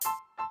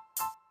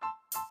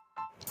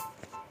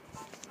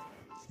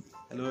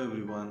Hello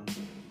everyone.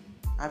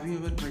 Have you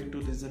ever tried to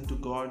listen to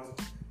God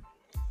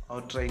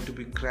or try to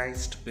be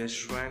Christ's best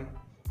friend,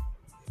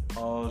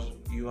 or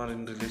you are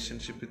in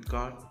relationship with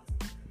God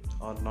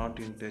or not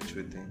in touch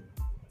with him?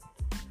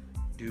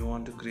 Do you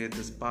want to create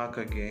the spark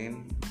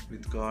again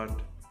with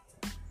God?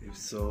 If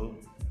so,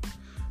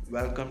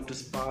 welcome to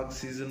Spark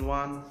Season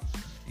 1.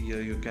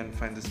 Here you can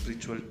find the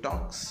spiritual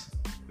talks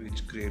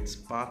which create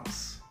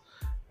sparks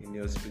in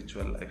your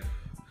spiritual life.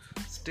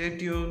 Stay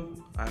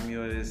tuned. I'm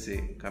your SA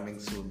coming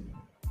soon.